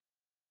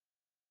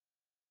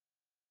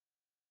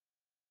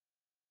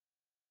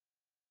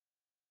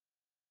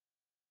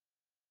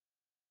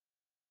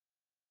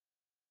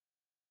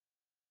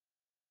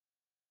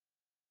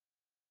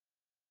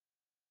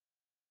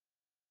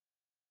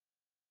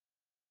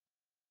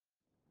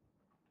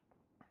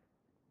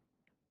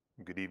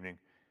good evening.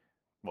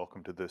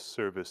 Welcome to this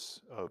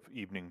service of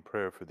evening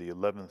prayer for the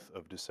 11th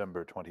of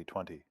December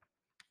 2020.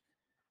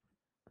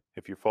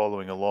 If you're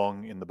following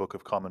along in the Book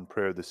of Common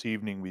Prayer this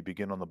evening, we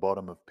begin on the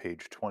bottom of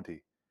page 20.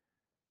 If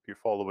you're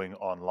following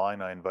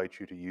online, I invite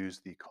you to use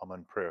the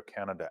Common Prayer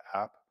Canada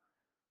app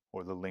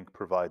or the link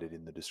provided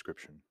in the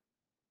description.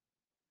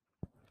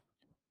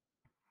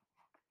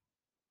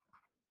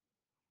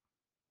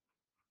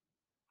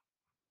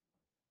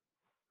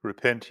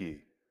 Repent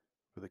ye,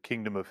 for the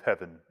kingdom of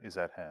heaven is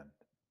at hand.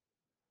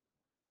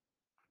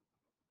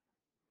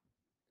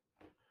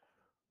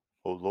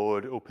 O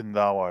Lord, open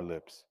thou our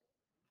lips,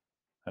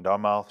 and our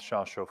mouth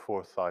shall show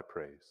forth thy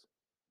praise.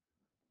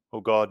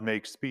 O God,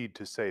 make speed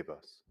to save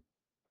us.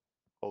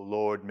 O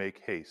Lord,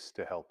 make haste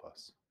to help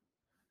us.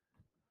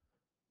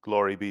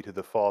 Glory be to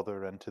the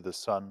Father, and to the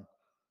Son,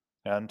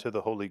 and to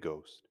the Holy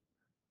Ghost,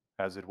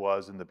 as it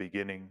was in the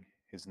beginning,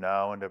 is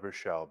now, and ever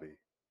shall be,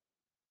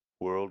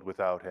 world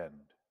without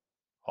end.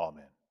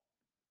 Amen.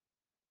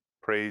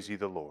 Praise ye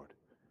the Lord.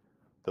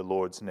 The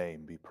Lord's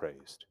name be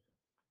praised.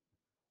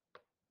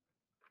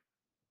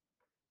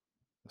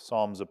 The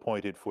Psalms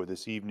appointed for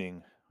this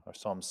evening are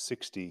Psalms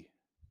 60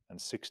 and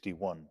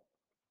 61.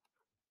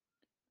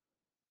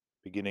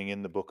 Beginning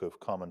in the Book of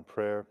Common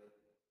Prayer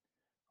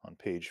on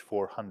page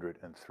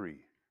 403,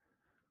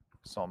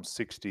 Psalms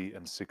 60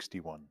 and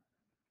 61.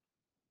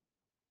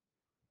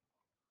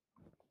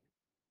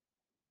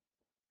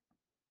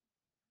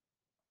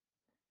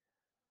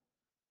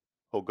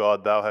 O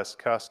God, thou hast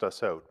cast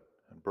us out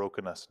and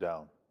broken us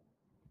down.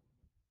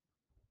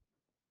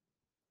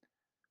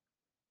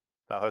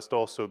 Thou hast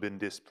also been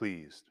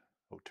displeased.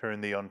 O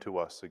turn thee unto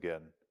us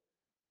again.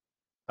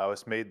 Thou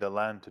hast made the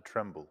land to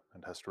tremble,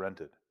 and hast rent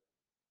it.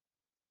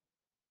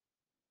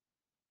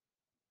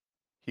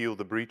 Heal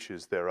the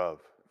breaches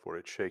thereof, for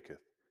it shaketh.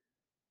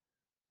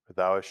 For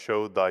thou hast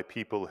showed thy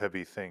people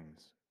heavy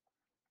things.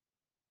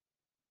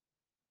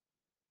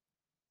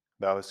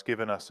 Thou hast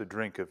given us a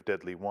drink of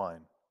deadly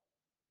wine.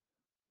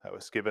 Thou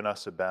hast given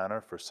us a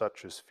banner for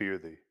such as fear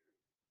thee,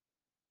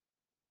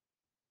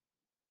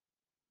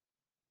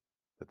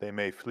 that they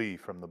may flee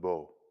from the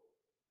bow,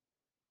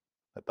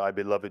 that thy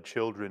beloved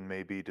children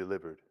may be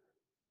delivered.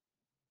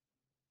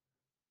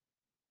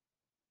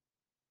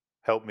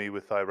 Help me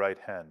with thy right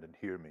hand, and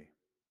hear me.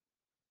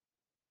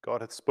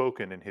 God hath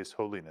spoken in his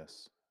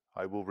holiness.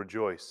 I will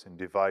rejoice and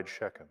divide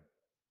Shechem,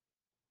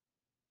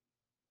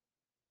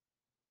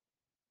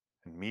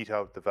 and mete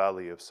out the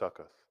valley of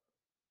Succoth.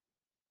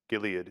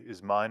 Gilead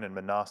is mine, and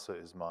Manasseh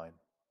is mine.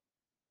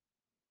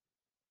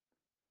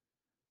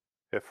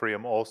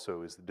 Ephraim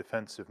also is the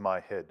defense of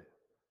my head.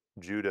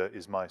 Judah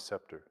is my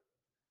scepter.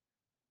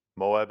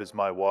 Moab is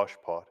my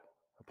washpot.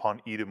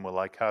 Upon Edom will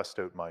I cast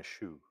out my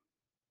shoe.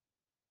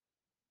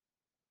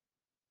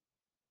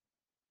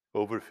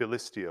 Over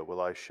Philistia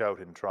will I shout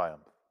in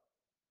triumph.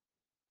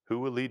 Who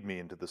will lead me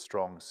into the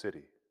strong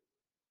city?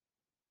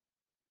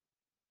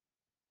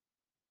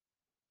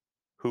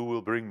 Who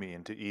will bring me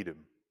into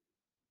Edom?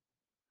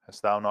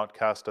 Hast thou not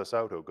cast us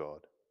out, O God?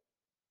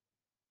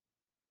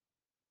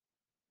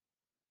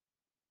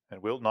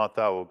 And wilt not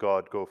thou, O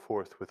God, go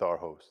forth with our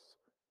hosts?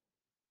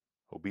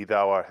 O be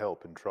thou our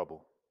help in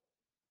trouble.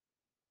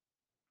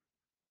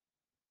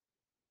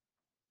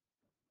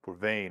 For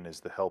vain is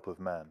the help of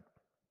man.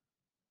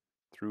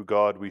 Through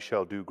God we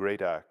shall do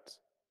great acts.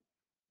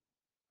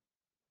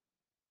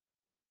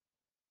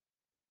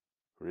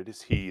 For it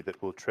is he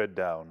that will tread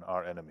down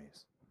our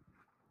enemies.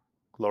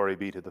 Glory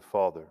be to the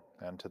Father,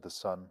 and to the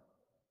Son,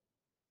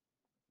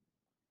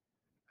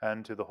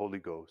 and to the Holy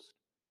Ghost,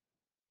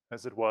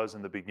 as it was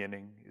in the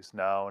beginning, is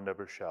now, and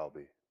ever shall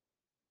be,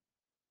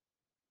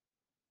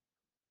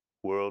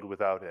 world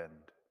without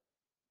end.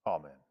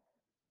 Amen.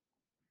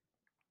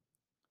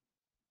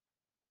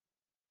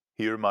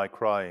 Hear my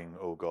crying,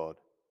 O God.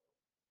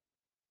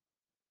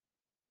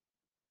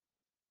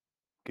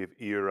 Give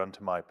ear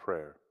unto my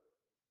prayer.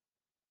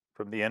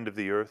 From the end of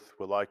the earth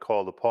will I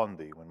call upon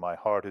thee when my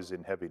heart is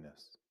in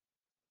heaviness.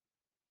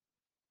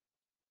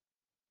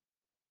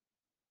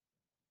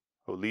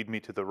 O lead me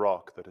to the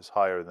rock that is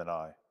higher than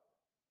I,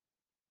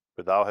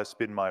 for thou hast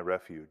been my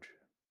refuge,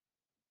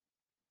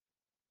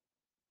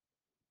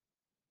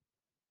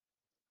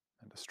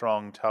 and a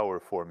strong tower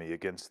for me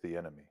against the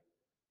enemy.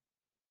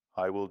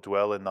 I will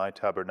dwell in thy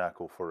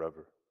tabernacle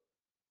forever.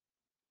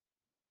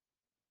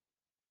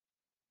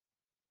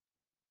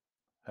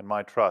 And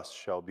my trust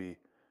shall be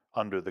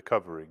under the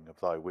covering of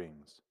thy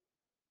wings.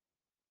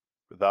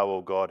 For thou,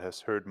 O God,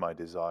 hast heard my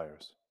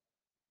desires,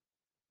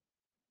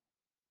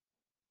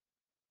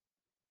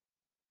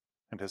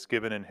 and hast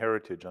given an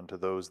heritage unto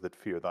those that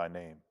fear thy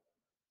name.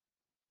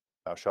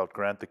 Thou shalt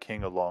grant the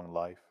king a long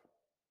life.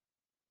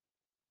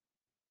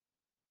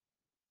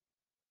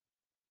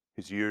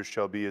 His years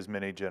shall be as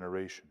many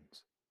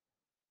generations.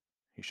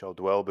 He shall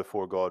dwell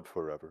before God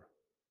forever.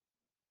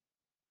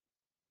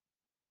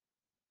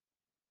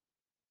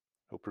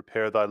 O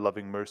prepare thy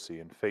loving mercy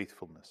and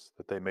faithfulness,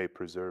 that they may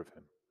preserve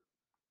him.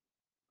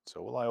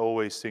 So will I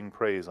always sing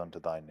praise unto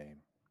thy name.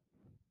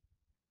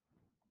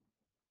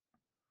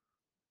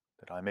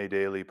 that I may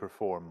daily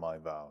perform my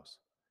vows.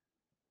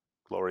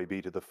 Glory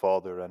be to the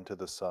Father, and to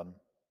the Son,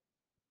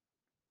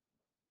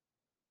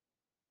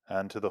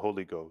 and to the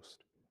Holy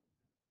Ghost,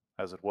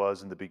 as it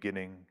was in the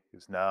beginning,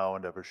 is now,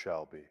 and ever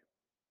shall be,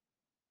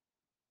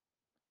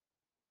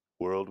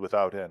 world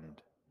without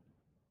end.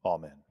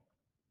 Amen.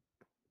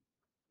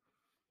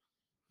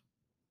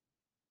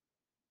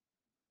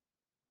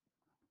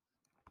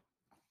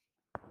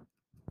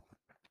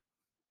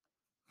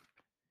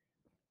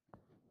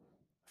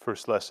 The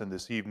first lesson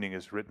this evening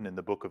is written in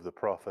the book of the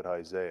prophet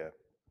Isaiah,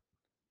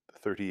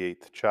 the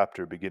 38th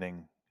chapter,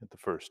 beginning at the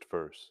first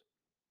verse.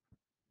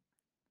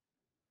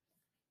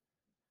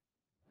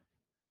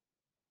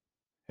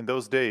 In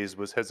those days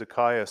was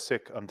Hezekiah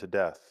sick unto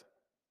death,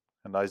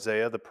 and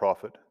Isaiah the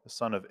prophet, the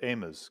son of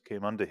Amoz,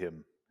 came unto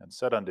him, and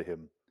said unto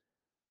him,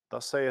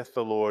 Thus saith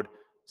the Lord,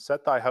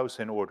 Set thy house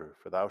in order,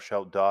 for thou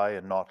shalt die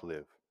and not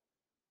live.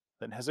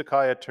 Then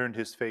Hezekiah turned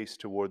his face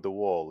toward the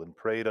wall, and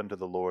prayed unto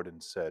the Lord,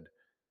 and said,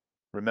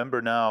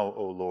 Remember now,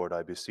 O Lord,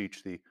 I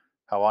beseech thee,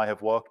 how I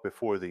have walked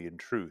before thee in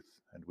truth,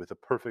 and with a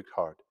perfect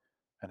heart,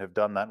 and have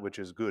done that which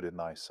is good in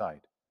thy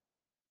sight.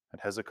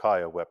 And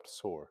Hezekiah wept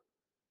sore.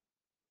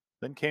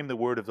 Then came the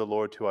word of the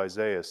Lord to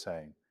Isaiah,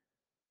 saying,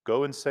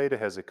 Go and say to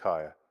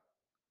Hezekiah,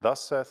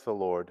 Thus saith the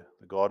Lord,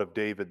 the God of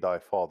David thy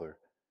father,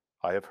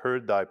 I have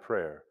heard thy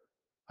prayer,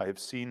 I have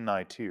seen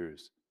thy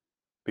tears.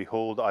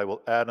 Behold, I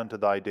will add unto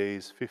thy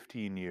days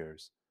 15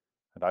 years,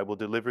 and I will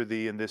deliver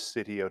thee in this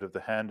city out of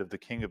the hand of the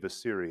king of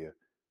Assyria,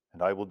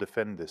 and I will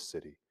defend this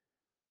city.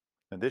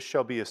 And this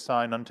shall be a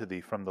sign unto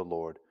thee from the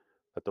Lord,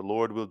 that the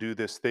Lord will do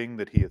this thing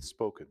that he hath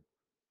spoken.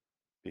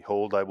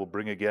 Behold, I will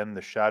bring again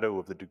the shadow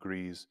of the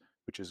degrees,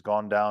 which is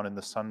gone down in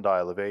the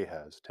sundial of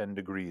Ahaz, 10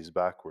 degrees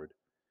backward.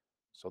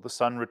 So the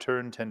sun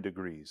returned 10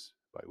 degrees,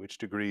 by which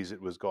degrees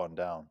it was gone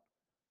down.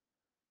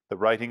 The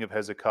writing of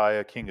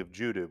Hezekiah king of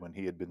Judah, when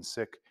he had been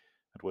sick,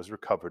 and was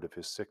recovered of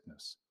his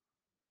sickness.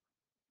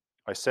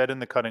 I said in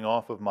the cutting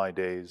off of my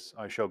days,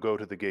 I shall go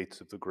to the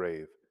gates of the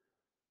grave.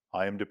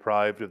 I am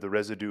deprived of the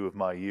residue of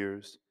my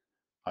years.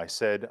 I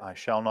said, I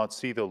shall not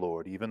see the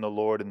Lord, even the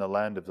Lord in the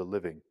land of the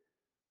living.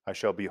 I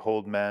shall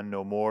behold man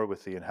no more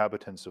with the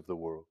inhabitants of the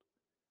world.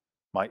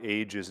 My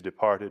age is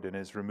departed, and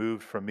is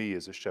removed from me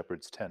as a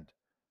shepherd's tent.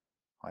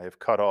 I have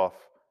cut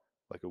off,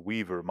 like a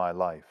weaver, my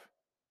life.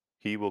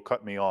 He will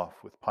cut me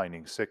off with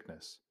pining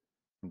sickness.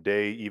 From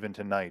day even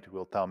to night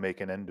wilt thou make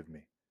an end of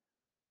me.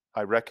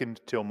 I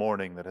reckoned till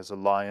morning that as a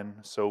lion,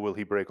 so will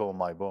he break all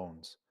my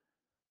bones.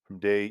 From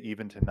day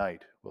even to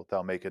night wilt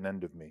thou make an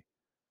end of me.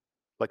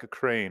 Like a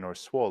crane or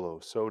swallow,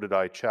 so did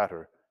I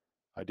chatter.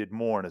 I did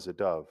mourn as a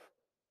dove.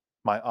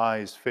 My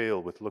eyes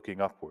fail with looking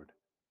upward.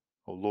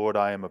 O Lord,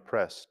 I am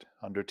oppressed.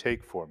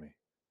 Undertake for me.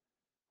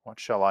 What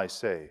shall I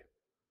say?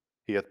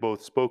 He hath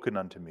both spoken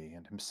unto me,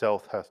 and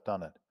himself hath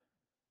done it.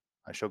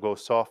 I shall go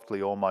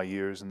softly all my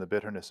years in the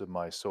bitterness of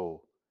my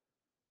soul.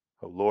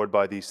 O Lord,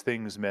 by these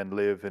things men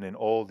live, and in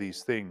all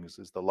these things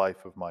is the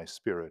life of my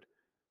spirit.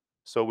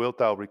 So wilt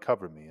thou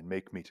recover me, and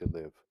make me to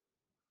live.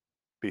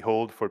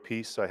 Behold, for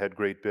peace I had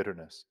great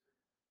bitterness.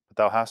 But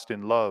thou hast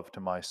in love to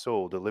my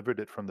soul delivered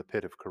it from the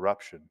pit of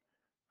corruption,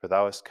 for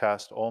thou hast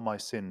cast all my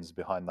sins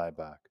behind thy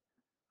back.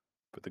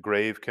 For the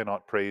grave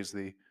cannot praise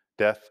thee,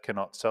 death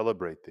cannot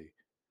celebrate thee.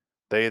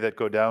 They that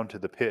go down to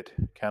the pit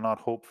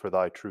cannot hope for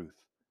thy truth.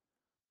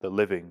 The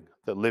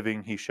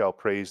living he shall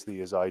praise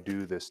thee as I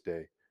do this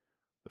day.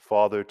 The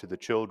Father to the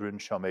children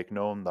shall make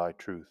known thy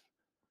truth.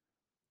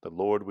 The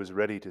Lord was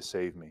ready to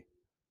save me.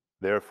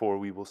 Therefore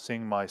we will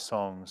sing my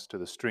songs to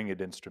the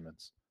stringed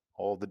instruments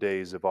all the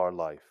days of our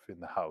life in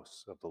the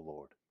house of the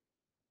Lord.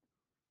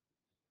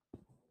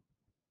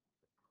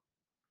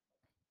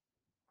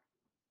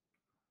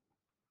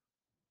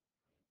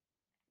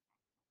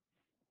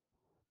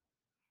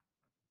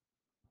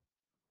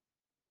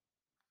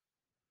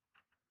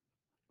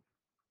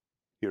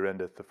 Here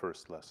endeth the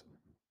first lesson.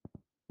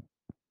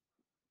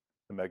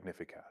 The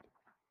Magnificat.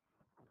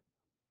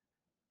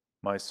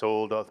 My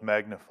soul doth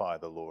magnify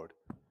the Lord,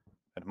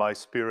 and my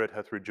spirit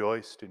hath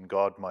rejoiced in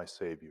God my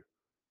Saviour.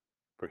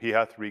 For he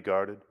hath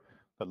regarded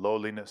the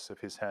lowliness of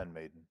his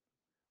handmaiden.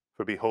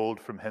 For behold,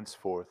 from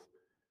henceforth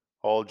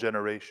all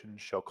generations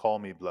shall call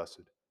me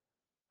blessed.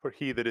 For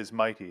he that is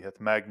mighty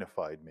hath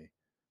magnified me,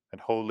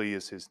 and holy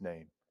is his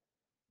name.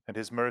 And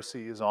his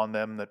mercy is on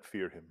them that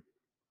fear him,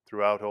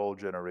 throughout all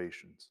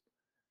generations.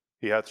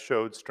 He hath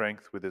showed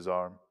strength with his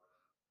arm.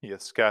 He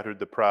hath scattered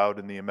the proud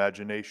in the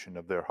imagination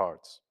of their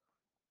hearts.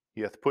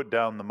 He hath put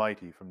down the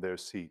mighty from their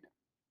seat,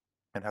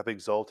 and hath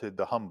exalted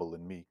the humble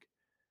and meek.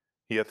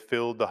 He hath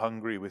filled the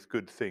hungry with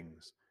good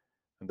things,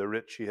 and the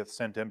rich he hath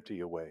sent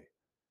empty away.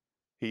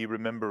 He,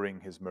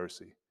 remembering his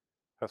mercy,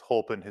 hath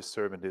holpen his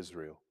servant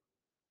Israel,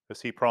 as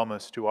he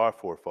promised to our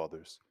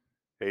forefathers,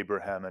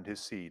 Abraham and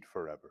his seed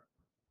forever.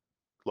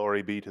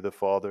 Glory be to the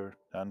Father,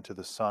 and to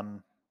the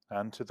Son,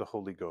 and to the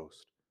Holy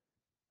Ghost,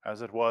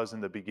 as it was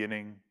in the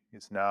beginning,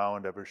 is now,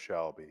 and ever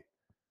shall be,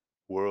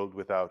 world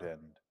without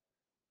end.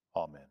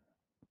 Amen.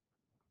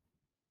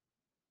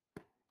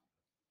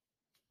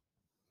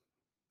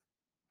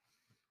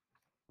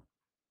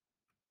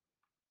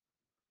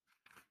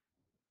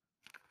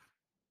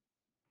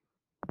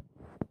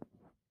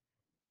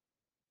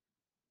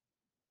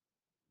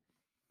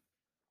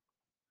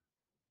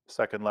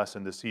 Second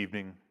lesson this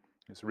evening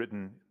is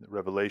written in the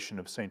Revelation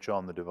of St.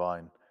 John the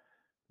Divine,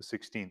 the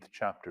 16th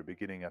chapter,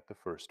 beginning at the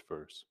first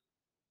verse.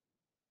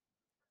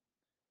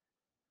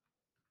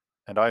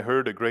 And I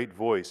heard a great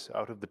voice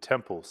out of the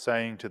temple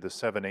saying to the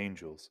seven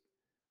angels,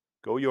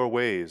 Go your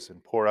ways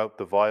and pour out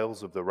the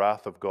vials of the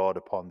wrath of God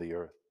upon the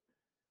earth.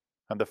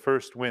 And the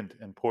first went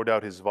and poured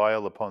out his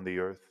vial upon the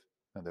earth,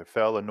 and there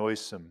fell a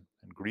noisome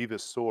and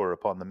grievous sore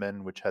upon the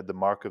men which had the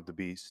mark of the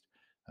beast,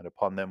 and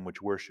upon them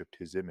which worshipped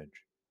his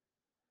image.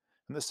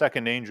 And the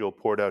second angel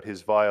poured out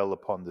his vial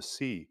upon the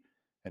sea,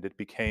 and it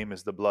became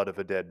as the blood of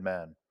a dead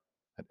man,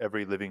 and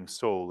every living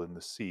soul in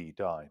the sea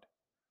died.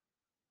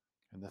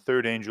 And the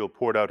third angel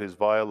poured out his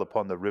vial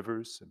upon the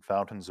rivers and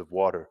fountains of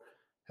water,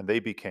 and they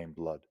became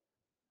blood.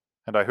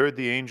 And I heard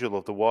the angel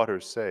of the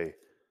waters say,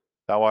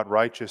 Thou art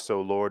righteous,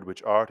 O Lord,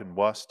 which art and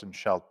wast and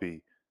shalt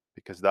be,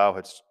 because thou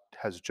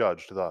hast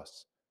judged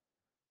thus.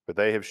 For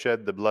they have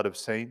shed the blood of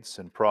saints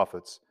and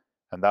prophets,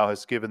 and thou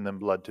hast given them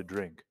blood to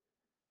drink,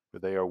 for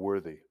they are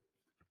worthy.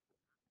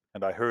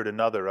 And I heard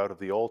another out of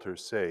the altar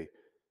say,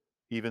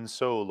 Even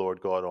so,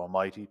 Lord God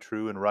Almighty,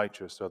 true and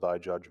righteous are thy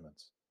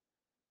judgments.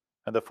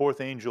 And the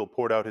fourth angel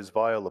poured out his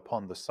vial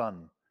upon the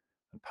sun,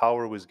 and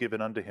power was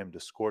given unto him to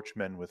scorch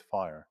men with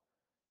fire.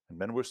 And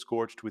men were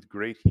scorched with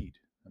great heat,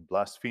 and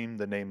blasphemed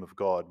the name of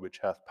God, which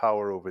hath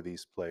power over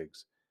these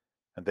plagues.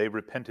 And they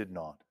repented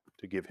not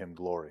to give him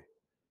glory.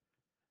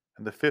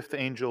 And the fifth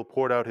angel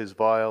poured out his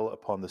vial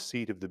upon the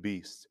seat of the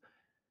beast,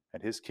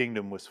 and his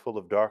kingdom was full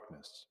of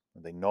darkness.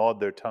 And they gnawed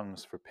their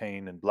tongues for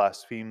pain, and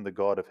blasphemed the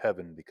God of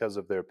heaven because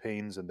of their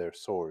pains and their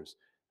sores,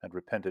 and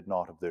repented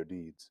not of their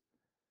deeds.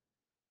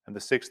 And the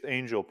sixth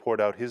angel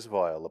poured out his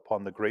vial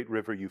upon the great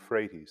river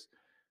Euphrates,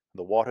 and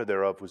the water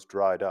thereof was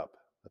dried up,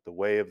 that the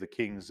way of the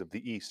kings of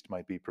the east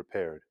might be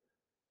prepared.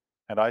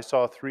 And I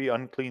saw three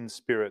unclean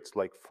spirits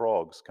like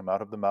frogs come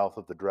out of the mouth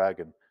of the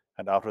dragon,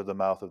 and out of the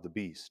mouth of the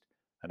beast,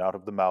 and out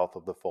of the mouth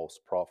of the false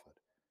prophet.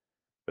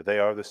 For they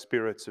are the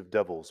spirits of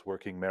devils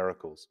working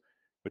miracles,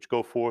 which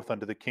go forth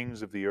unto the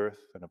kings of the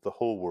earth and of the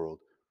whole world,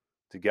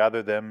 to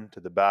gather them to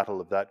the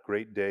battle of that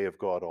great day of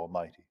God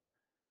Almighty.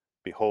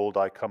 Behold,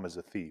 I come as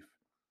a thief.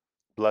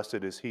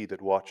 Blessed is he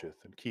that watcheth,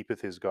 and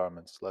keepeth his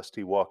garments, lest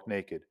he walk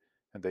naked,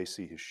 and they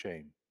see his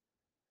shame.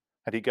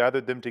 And he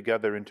gathered them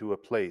together into a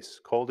place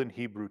called in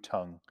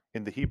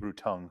the Hebrew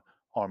tongue,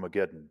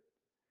 Armageddon.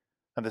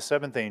 And the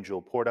seventh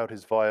angel poured out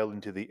his vial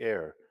into the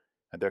air,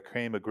 and there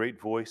came a great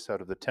voice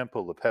out of the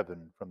temple of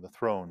heaven from the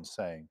throne,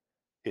 saying,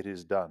 It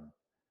is done.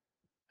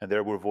 And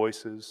there were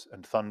voices,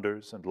 and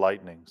thunders, and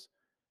lightnings,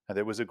 and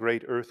there was a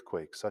great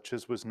earthquake, such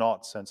as was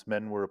not since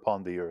men were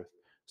upon the earth,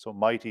 so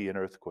mighty an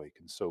earthquake,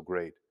 and so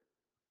great.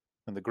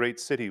 And the great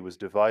city was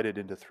divided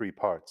into three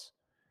parts,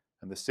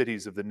 and the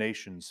cities of the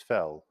nations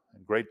fell,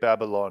 and great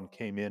Babylon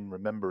came in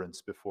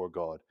remembrance before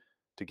God,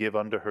 to give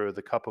unto her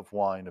the cup of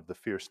wine of the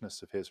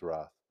fierceness of his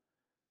wrath.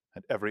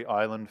 And every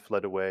island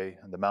fled away,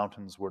 and the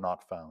mountains were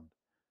not found.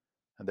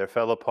 And there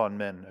fell upon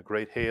men a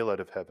great hail out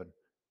of heaven,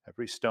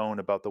 every stone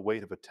about the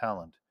weight of a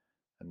talent,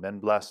 and men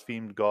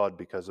blasphemed God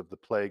because of the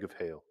plague of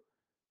hail,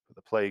 for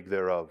the plague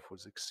thereof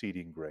was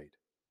exceeding great.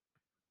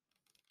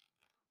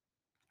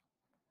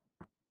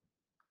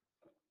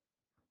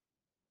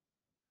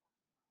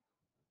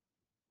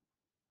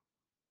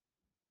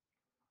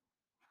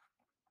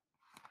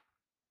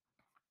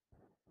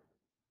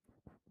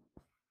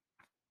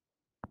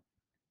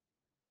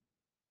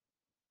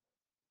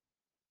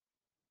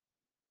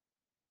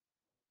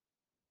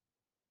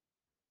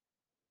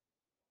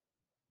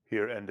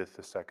 Here endeth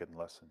the second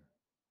lesson.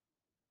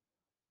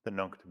 The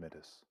Nunc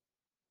Dimittis.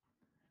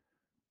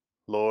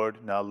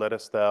 Lord, now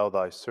lettest thou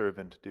thy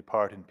servant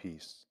depart in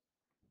peace,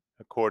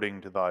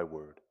 according to thy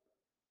word.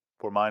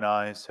 For mine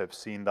eyes have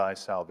seen thy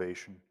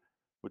salvation,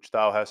 which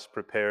thou hast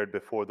prepared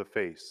before the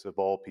face of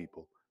all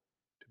people,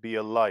 to be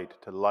a light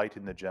to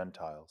lighten the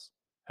Gentiles,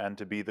 and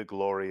to be the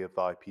glory of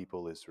thy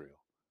people Israel.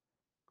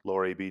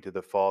 Glory be to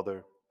the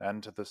Father,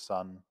 and to the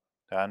Son,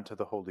 and to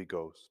the Holy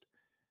Ghost,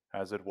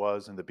 as it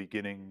was in the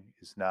beginning,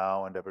 is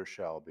now, and ever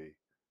shall be,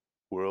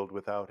 world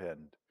without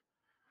end.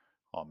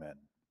 Amen.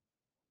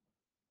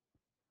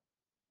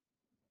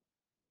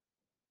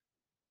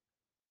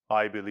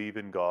 I believe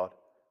in God,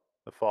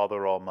 the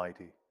Father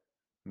Almighty,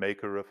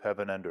 maker of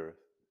heaven and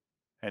earth,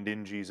 and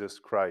in Jesus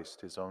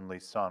Christ, his only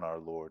Son, our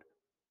Lord,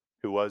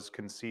 who was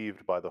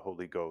conceived by the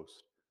Holy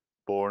Ghost,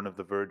 born of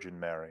the Virgin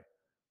Mary,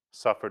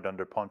 suffered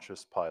under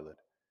Pontius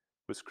Pilate,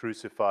 was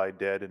crucified,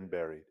 dead, and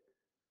buried.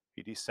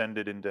 He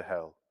descended into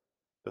hell.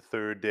 The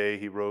third day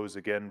he rose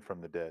again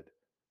from the dead.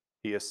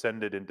 He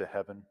ascended into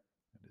heaven,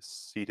 and is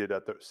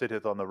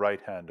sitteth on the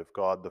right hand of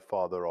God the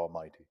Father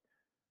Almighty.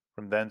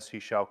 From thence he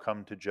shall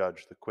come to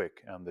judge the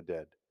quick and the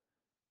dead.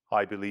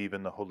 I believe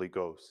in the Holy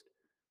Ghost,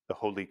 the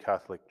holy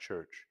Catholic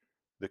Church,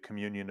 the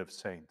communion of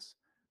saints,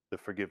 the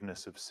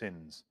forgiveness of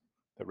sins,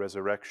 the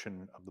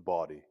resurrection of the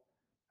body,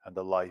 and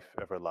the life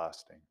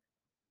everlasting.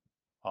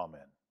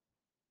 Amen.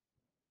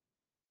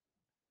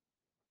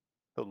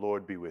 The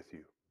Lord be with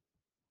you.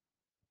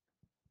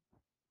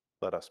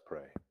 Let us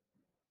pray.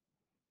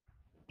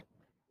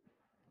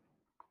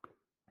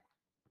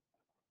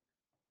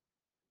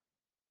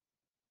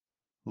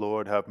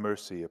 Lord, have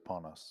mercy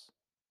upon us.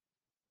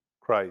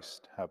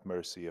 Christ, have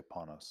mercy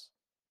upon us.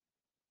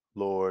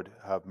 Lord,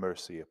 have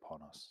mercy upon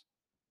us.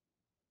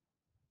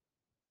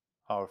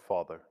 Our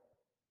Father,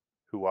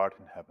 who art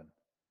in heaven,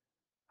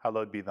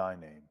 hallowed be thy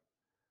name.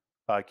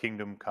 Thy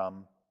kingdom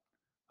come,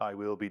 thy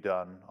will be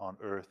done on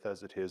earth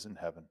as it is in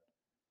heaven.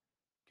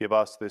 Give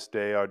us this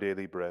day our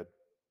daily bread,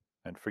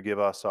 and forgive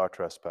us our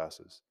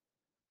trespasses,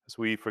 as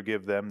we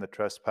forgive them that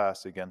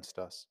trespass against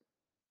us.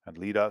 And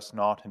lead us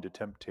not into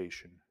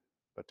temptation,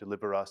 but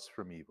deliver us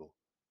from evil.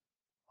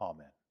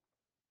 Amen.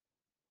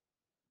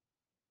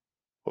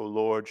 O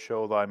Lord,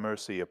 show thy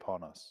mercy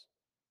upon us,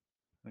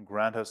 and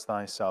grant us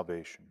thy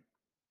salvation.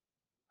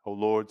 O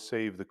Lord,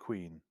 save the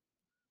Queen,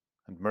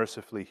 and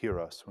mercifully hear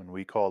us when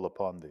we call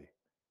upon thee.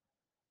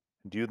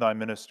 Endue thy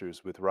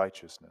ministers with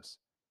righteousness,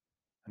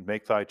 and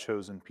make thy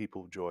chosen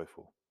people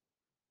joyful.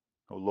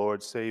 O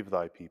Lord, save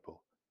thy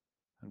people,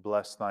 and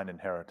bless thine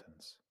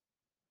inheritance.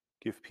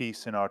 Give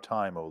peace in our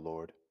time, O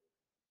Lord,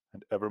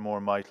 and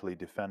evermore mightily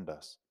defend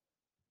us.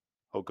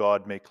 O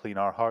God, make clean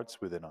our hearts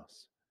within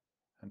us,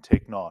 and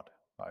take not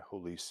thy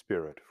Holy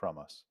Spirit from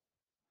us.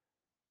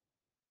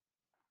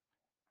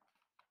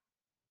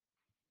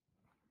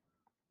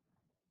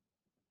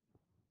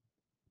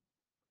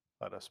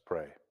 Let us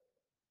pray.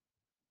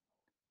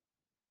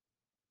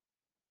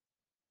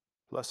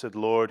 Blessed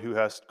Lord, who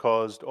hast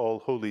caused all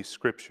holy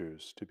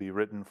scriptures to be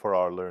written for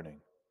our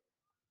learning,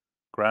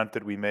 grant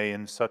that we may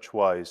in such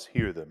wise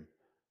hear them,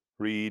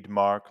 read,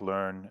 mark,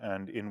 learn,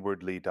 and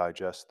inwardly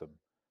digest them,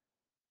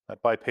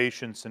 that by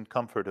patience and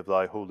comfort of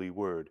thy holy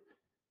word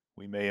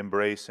we may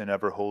embrace and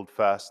ever hold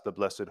fast the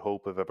blessed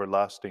hope of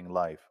everlasting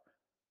life,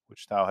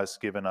 which thou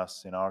hast given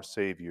us in our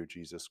Saviour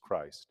Jesus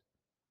Christ.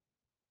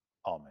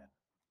 Amen.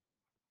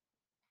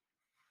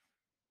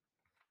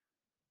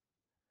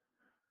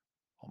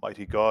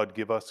 Almighty God,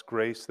 give us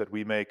grace that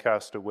we may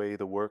cast away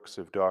the works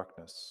of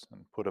darkness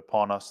and put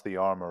upon us the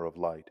armor of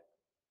light.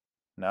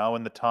 Now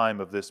in the time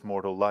of this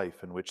mortal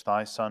life in which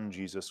thy Son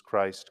Jesus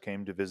Christ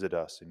came to visit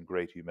us in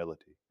great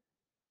humility,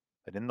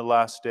 that in the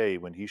last day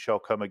when he shall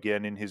come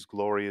again in his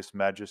glorious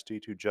majesty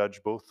to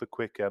judge both the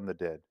quick and the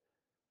dead,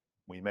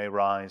 we may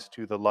rise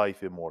to the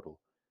life immortal,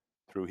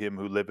 through him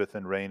who liveth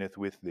and reigneth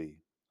with thee,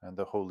 and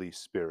the Holy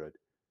Spirit,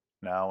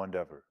 now and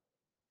ever.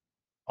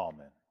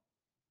 Amen.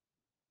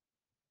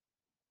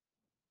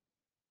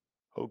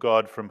 O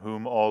God, from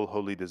whom all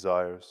holy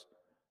desires,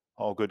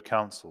 all good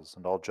counsels,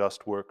 and all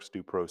just works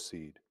do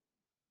proceed,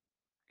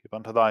 give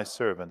unto thy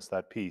servants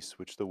that peace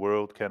which the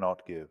world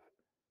cannot give,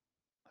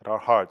 that our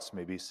hearts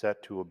may be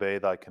set to obey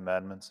thy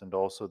commandments, and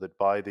also that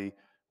by thee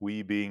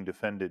we, being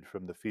defended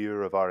from the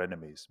fear of our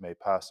enemies, may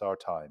pass our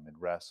time in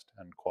rest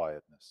and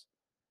quietness,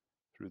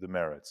 through the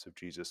merits of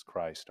Jesus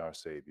Christ our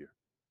Saviour.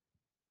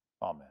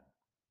 Amen.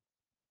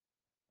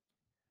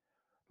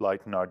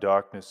 Lighten our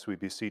darkness, we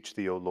beseech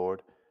thee, O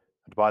Lord,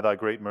 and by thy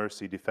great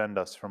mercy defend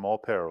us from all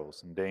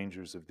perils and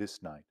dangers of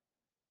this night,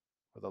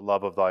 for the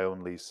love of thy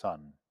only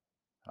Son,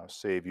 our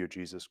Saviour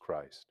Jesus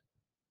Christ.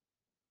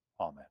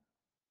 Amen.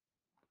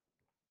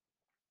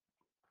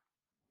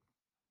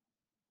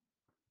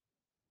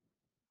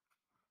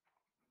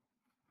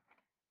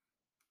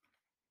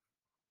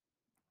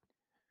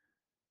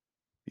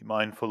 Be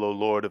mindful, O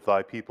Lord, of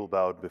thy people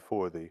bowed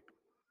before thee,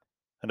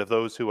 and of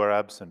those who are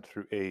absent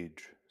through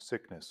age,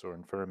 sickness, or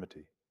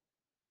infirmity.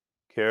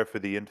 Care for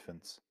the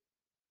infants,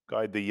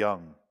 guide the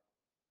young,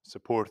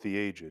 support the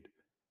aged,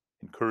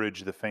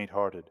 encourage the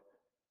faint-hearted,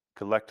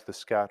 collect the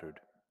scattered,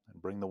 and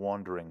bring the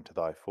wandering to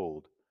thy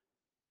fold.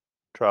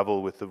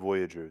 Travel with the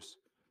voyagers,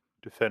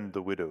 defend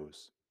the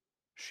widows,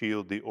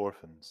 shield the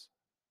orphans,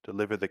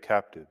 deliver the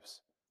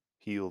captives,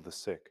 heal the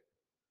sick.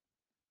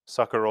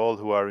 Succor all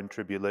who are in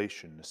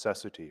tribulation,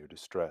 necessity, or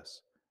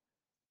distress.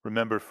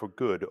 Remember for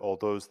good all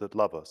those that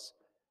love us,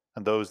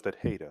 and those that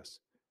hate us,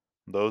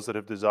 and those that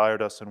have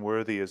desired us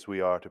unworthy as we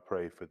are to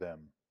pray for them.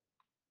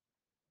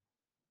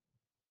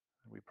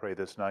 We pray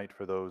this night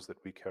for those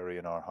that we carry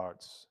in our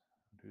hearts,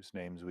 and whose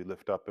names we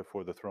lift up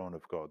before the throne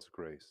of God's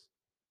grace.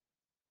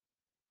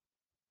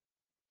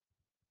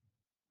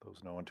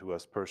 Those known to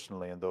us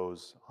personally and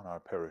those on our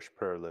parish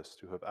prayer list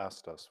who have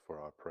asked us for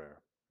our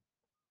prayer.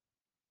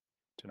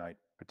 Tonight,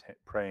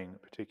 praying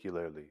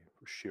particularly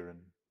for Shirin,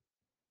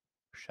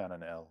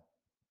 Shannon L.,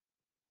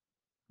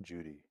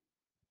 Judy,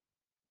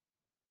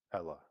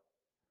 Ella,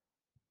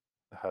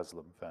 the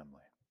Haslam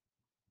family.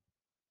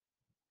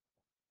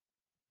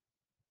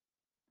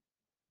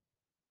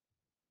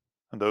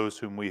 And those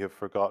whom we have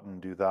forgotten,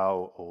 do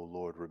thou, O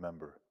Lord,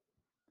 remember.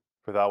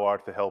 For thou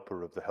art the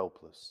helper of the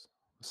helpless,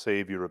 the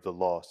Saviour of the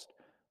lost,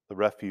 the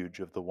refuge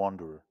of the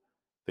wanderer,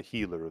 the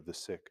healer of the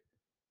sick.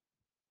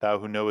 Thou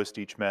who knowest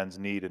each man's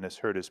need and hast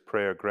heard his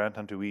prayer, grant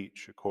unto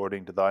each,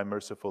 according to thy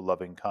merciful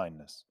loving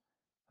kindness,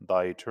 and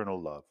thy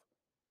eternal love,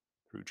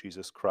 through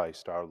Jesus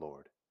Christ our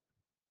Lord.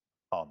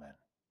 Amen.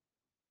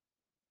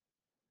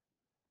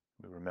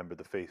 We remember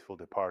the faithful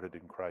departed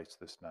in Christ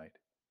this night,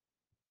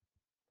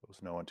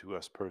 those known to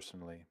us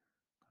personally,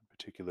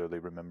 particularly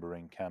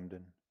remembering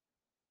Camden,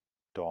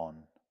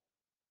 Dawn,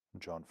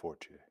 and John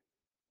Fortier.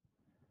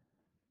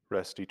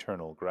 Rest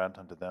eternal grant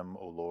unto them,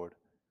 O Lord,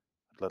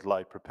 and let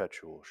light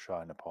perpetual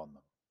shine upon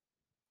them.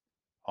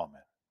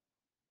 Amen.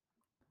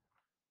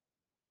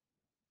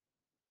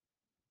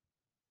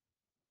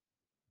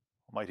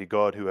 Almighty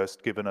God, who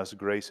hast given us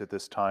grace at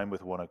this time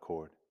with one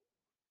accord,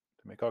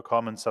 to make our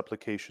common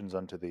supplications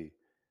unto thee,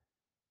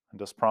 and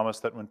dost promise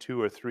that when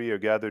 2 or 3 are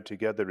gathered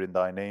together in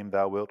thy name,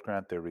 thou wilt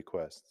grant their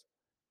requests.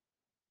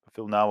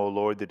 Fulfill now, O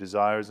Lord, the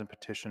desires and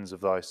petitions of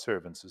thy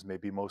servants as may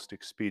be most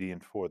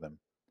expedient for them,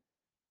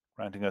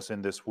 granting us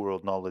in this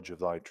world knowledge of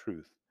thy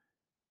truth,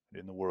 and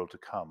in the world to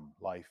come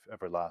life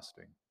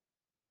everlasting.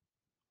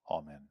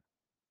 Amen.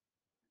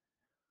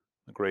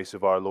 The grace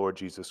of our Lord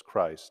Jesus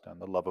Christ,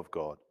 and the love of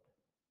God,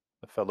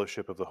 the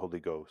fellowship of the Holy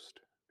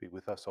Ghost, be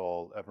with us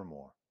all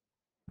evermore.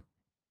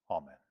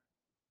 Amen.